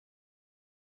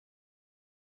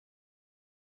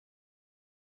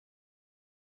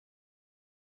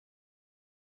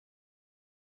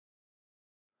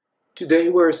Today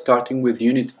we're starting with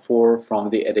Unit 4 from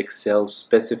the Edexcel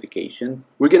specification.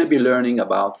 We're going to be learning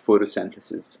about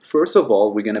photosynthesis. First of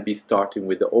all, we're going to be starting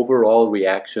with the overall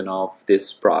reaction of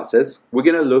this process. We're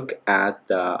going to look at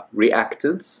the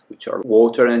reactants, which are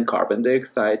water and carbon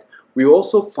dioxide. We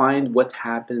also find what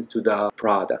happens to the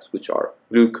products, which are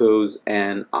glucose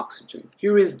and oxygen.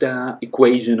 Here is the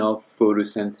equation of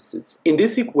photosynthesis. In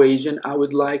this equation, I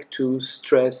would like to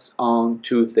stress on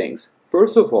two things.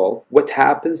 First of all, what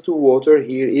happens to water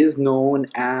here is known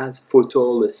as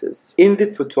photolysis. In the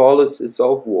photolysis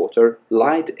of water,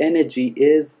 light energy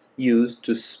is used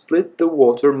to split the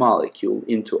water molecule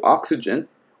into oxygen,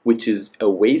 which is a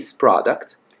waste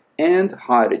product, and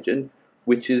hydrogen,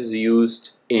 which is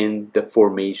used in the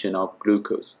formation of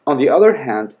glucose. On the other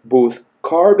hand, both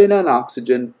carbon and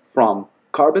oxygen from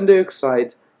carbon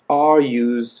dioxide are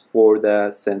used for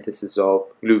the synthesis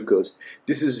of glucose.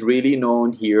 This is really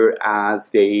known here as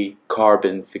the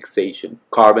carbon fixation.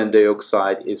 Carbon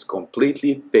dioxide is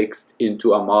completely fixed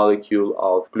into a molecule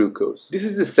of glucose. This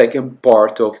is the second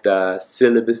part of the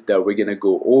syllabus that we're going to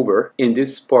go over. In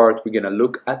this part, we're going to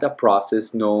look at a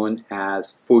process known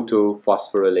as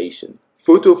photophosphorylation.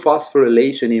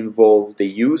 Photophosphorylation involves the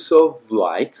use of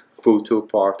light, photo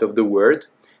part of the word,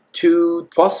 to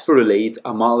phosphorylate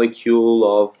a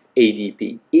molecule of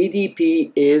ADP.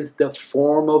 ADP is the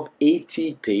form of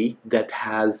ATP that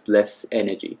has less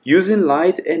energy. Using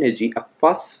light energy, a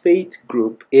phosphate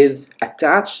group is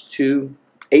attached to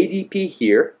ADP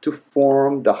here to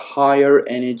form the higher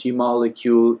energy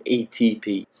molecule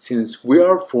ATP. Since we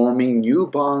are forming new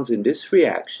bonds in this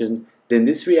reaction, then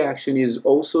this reaction is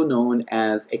also known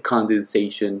as a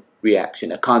condensation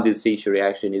reaction. A condensation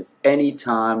reaction is any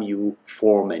time you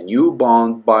form a new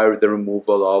bond by the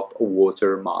removal of a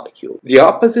water molecule. The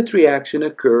opposite reaction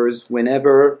occurs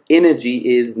whenever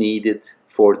energy is needed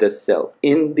for the cell.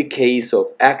 In the case of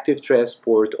active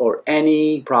transport or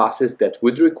any process that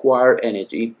would require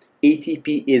energy,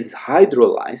 ATP is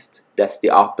hydrolyzed, that's the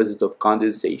opposite of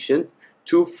condensation,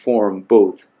 to form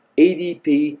both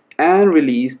ADP and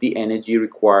release the energy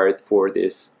required for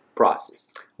this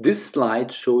process. This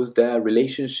slide shows the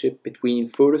relationship between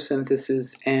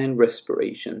photosynthesis and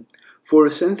respiration.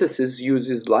 Photosynthesis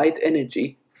uses light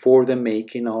energy for the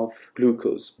making of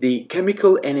glucose. The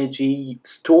chemical energy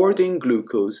stored in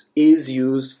glucose is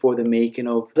used for the making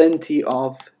of plenty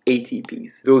of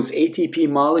ATPs. Those ATP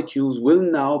molecules will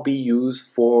now be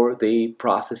used for the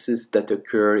processes that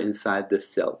occur inside the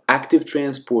cell. Active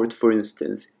transport, for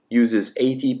instance, uses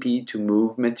ATP to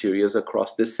move materials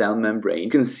across the cell membrane. You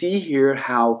can see here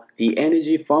how the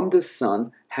energy from the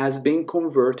sun has been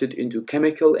converted into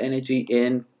chemical energy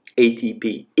in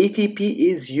ATP. ATP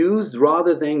is used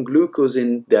rather than glucose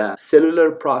in the cellular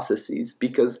processes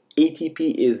because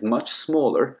ATP is much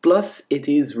smaller, plus it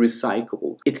is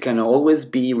recyclable. It can always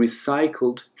be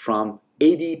recycled from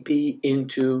ADP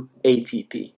into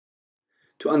ATP.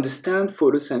 To understand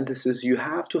photosynthesis, you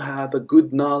have to have a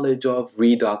good knowledge of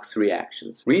redox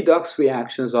reactions. Redox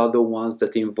reactions are the ones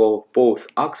that involve both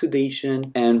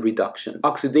oxidation and reduction.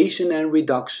 Oxidation and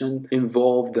reduction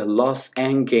involve the loss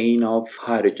and gain of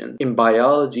hydrogen. In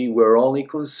biology, we're only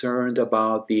concerned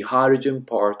about the hydrogen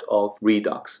part of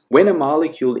redox. When a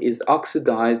molecule is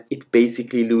oxidized, it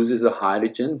basically loses a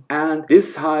hydrogen, and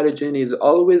this hydrogen is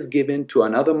always given to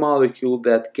another molecule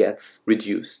that gets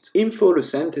reduced. In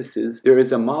photosynthesis, there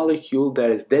is a molecule that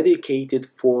is dedicated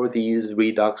for these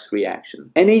redox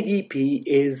reactions. NADP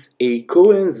is a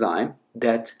coenzyme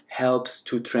that helps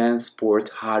to transport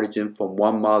hydrogen from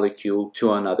one molecule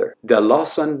to another. The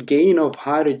loss and gain of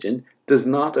hydrogen does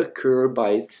not occur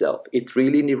by itself. It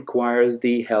really requires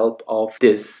the help of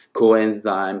this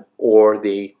coenzyme or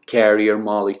the carrier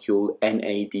molecule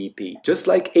NADP. Just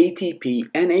like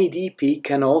ATP, NADP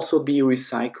can also be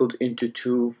recycled into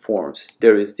two forms.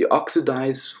 There is the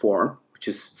oxidized form, which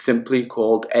is simply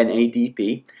called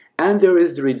NADP, and there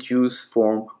is the reduced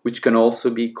form, which can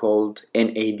also be called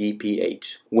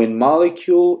NADPH. When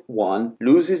molecule 1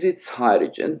 loses its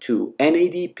hydrogen to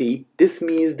NADP, this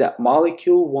means that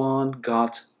molecule 1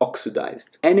 got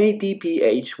oxidized.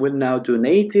 NADPH will now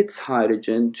donate its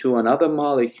hydrogen to another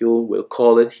molecule, we'll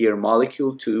call it here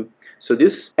molecule 2. So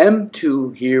this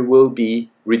M2 here will be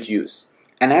reduced.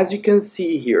 And as you can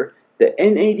see here, the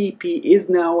NADP is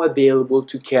now available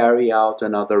to carry out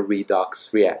another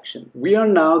redox reaction. We are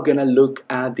now going to look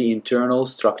at the internal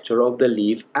structure of the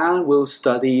leaf and we'll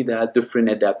study the different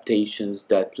adaptations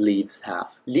that leaves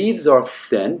have. Leaves are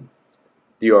thin,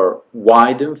 they are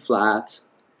wide and flat,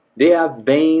 they have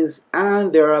veins,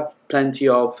 and there are plenty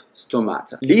of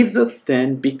stomata. Leaves are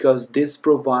thin because this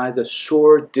provides a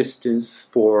short distance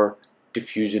for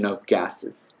diffusion of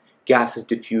gases. gases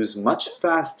diffuse much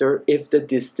faster if the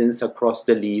distance across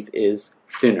the leaf is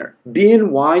thinner.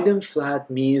 Being wide and flat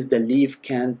means the leaf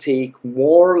can take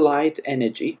more light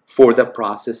energy for the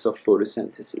process of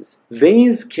photosynthesis.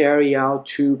 Veins carry out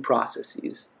two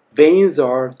processes. Veins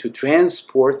are to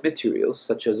transport materials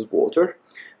such as water.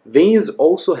 Veins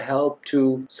also help to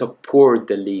support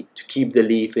the leaf, to keep the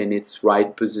leaf in its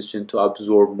right position to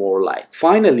absorb more light.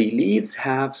 Finally, leaves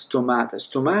have stomata.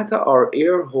 Stomata are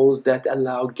air holes that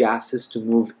allow gases to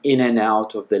move in and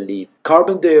out of the leaf.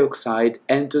 Carbon dioxide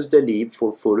enters the leaf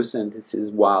for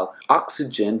photosynthesis, while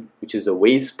oxygen, which is a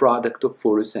waste product of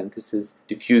photosynthesis,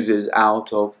 diffuses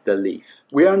out of the leaf.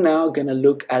 We are now going to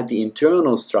look at the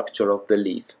internal structure of the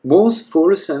leaf. Most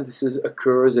photosynthesis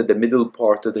occurs at the middle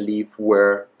part of the leaf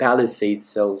where palisade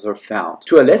cells are found.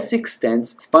 To a less extent,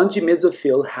 spongy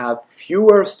mesophyll have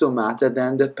fewer stomata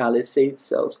than the palisade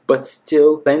cells, but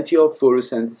still plenty of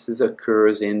photosynthesis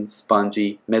occurs in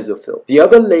spongy mesophyll. The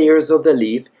other layers of the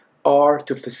leaf are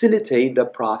to facilitate the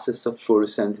process of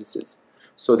photosynthesis.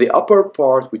 So the upper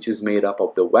part, which is made up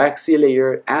of the waxy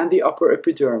layer and the upper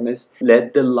epidermis,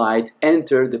 let the light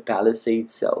enter the palisade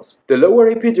cells. The lower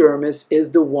epidermis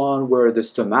is the one where the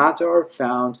stomata are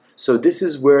found, so this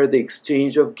is where the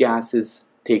exchange of gases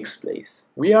takes place.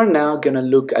 We are now going to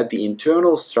look at the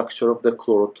internal structure of the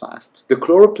chloroplast. The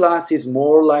chloroplast is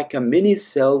more like a mini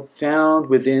cell found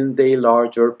within the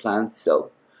larger plant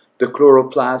cell. The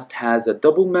chloroplast has a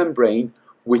double membrane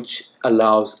which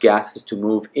allows gases to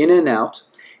move in and out,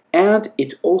 and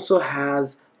it also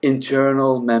has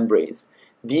internal membranes.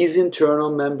 These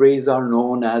internal membranes are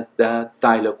known as the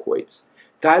thylakoids.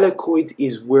 Thylakoid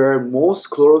is where most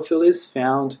chlorophyll is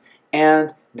found,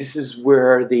 and this is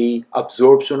where the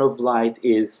absorption of light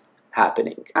is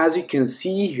happening. As you can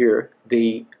see here,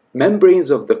 the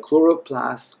membranes of the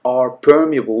chloroplast are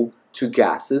permeable to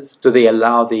gases, so they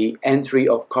allow the entry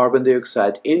of carbon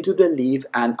dioxide into the leaf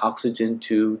and oxygen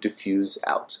to diffuse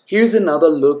out. Here's another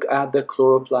look at the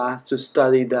chloroplast to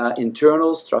study the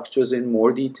internal structures in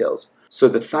more details. So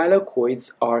the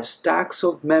thylakoids are stacks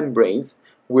of membranes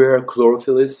where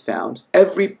chlorophyll is found.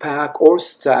 Every pack or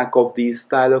stack of these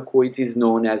thylakoids is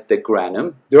known as the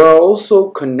granum. There are also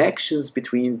connections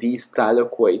between these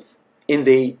thylakoids. In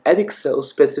the Edexcel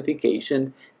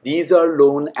specification, these are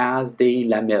known as the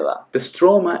lamella. The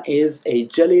stroma is a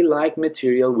jelly-like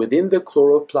material within the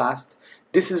chloroplast.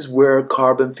 This is where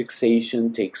carbon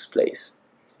fixation takes place.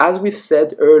 As we've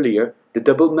said earlier, the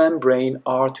double membrane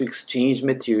are to exchange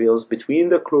materials between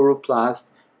the chloroplast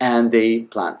and the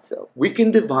plant cell. We can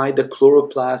divide the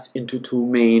chloroplast into two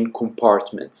main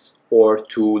compartments or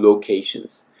two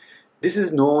locations. This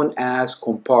is known as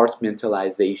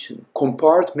compartmentalization.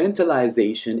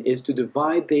 Compartmentalization is to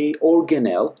divide the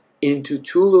organelle into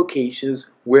two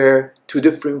locations where two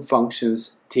different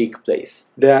functions take place.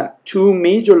 The two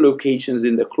major locations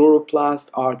in the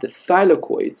chloroplast are the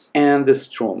thylakoids and the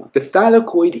stroma. The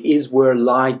thylakoid is where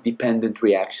light-dependent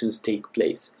reactions take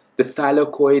place. The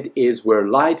thylakoid is where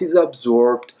light is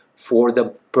absorbed for the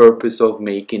purpose of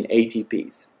making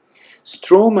ATPs.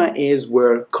 Stroma is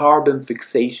where carbon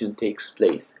fixation takes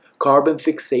place. Carbon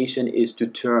fixation is to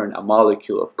turn a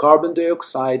molecule of carbon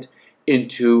dioxide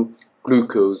into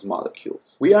glucose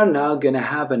molecules. We are now going to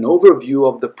have an overview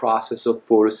of the process of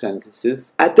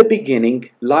photosynthesis. At the beginning,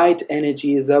 light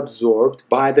energy is absorbed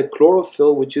by the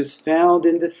chlorophyll, which is found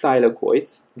in the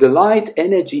thylakoids. The light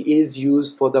energy is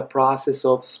used for the process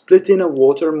of splitting a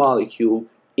water molecule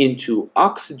into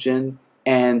oxygen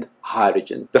and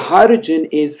hydrogen. The hydrogen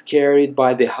is carried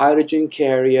by the hydrogen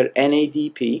carrier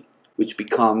NADP, which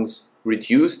becomes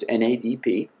reduced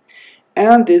NADP,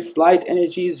 and this light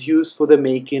energy is used for the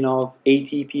making of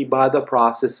ATP by the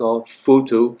process of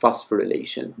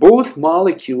photophosphorylation. Both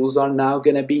molecules are now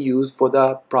going to be used for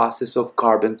the process of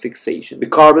carbon fixation. The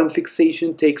carbon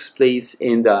fixation takes place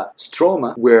in the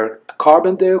stroma, where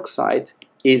carbon dioxide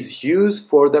is used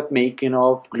for the making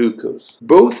of glucose.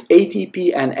 Both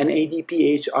ATP and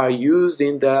NADPH are used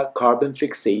in the carbon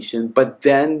fixation, but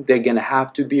then they're going to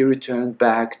have to be returned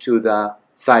back to the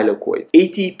thylakoids.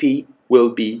 ATP will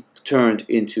be turned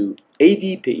into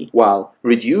ADP, while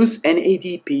reduced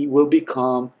NADP will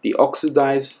become the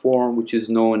oxidized form, which is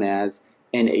known as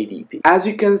NADP. As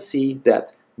you can see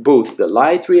that both the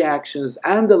light reactions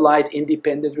and the light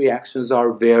independent reactions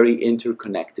are very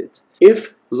interconnected.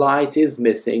 If light is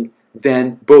missing,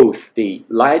 then both the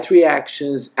light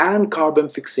reactions and carbon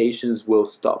fixations will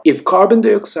stop. If carbon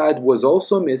dioxide was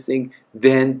also missing,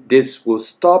 then this will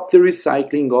stop the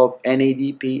recycling of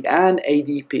NADP and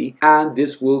ADP, and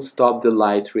this will stop the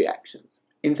light reactions.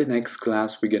 In the next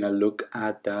class, we're going to look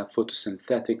at the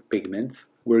photosynthetic pigments.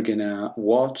 We're going to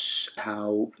watch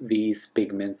how these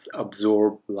pigments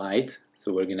absorb light.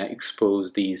 So we're going to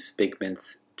expose these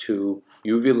pigments to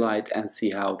UV light and see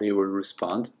how they will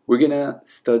respond. We're going to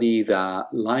study the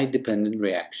light-dependent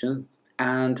reaction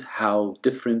and how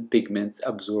different pigments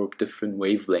absorb different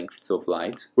wavelengths of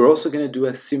light. We're also going to do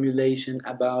a simulation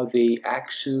about the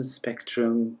action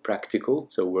spectrum practical.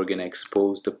 So we're going to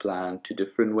expose the plant to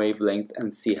different wavelengths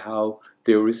and see how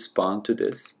they respond to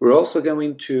this. We're also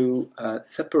going to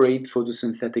separate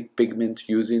photosynthetic pigment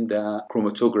using the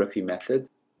chromatography method.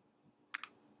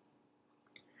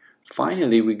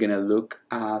 Finally, we're going to look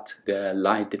at the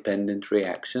light-dependent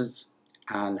reactions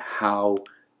and how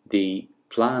the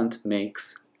plant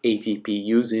makes ATP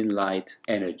using light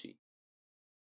energy.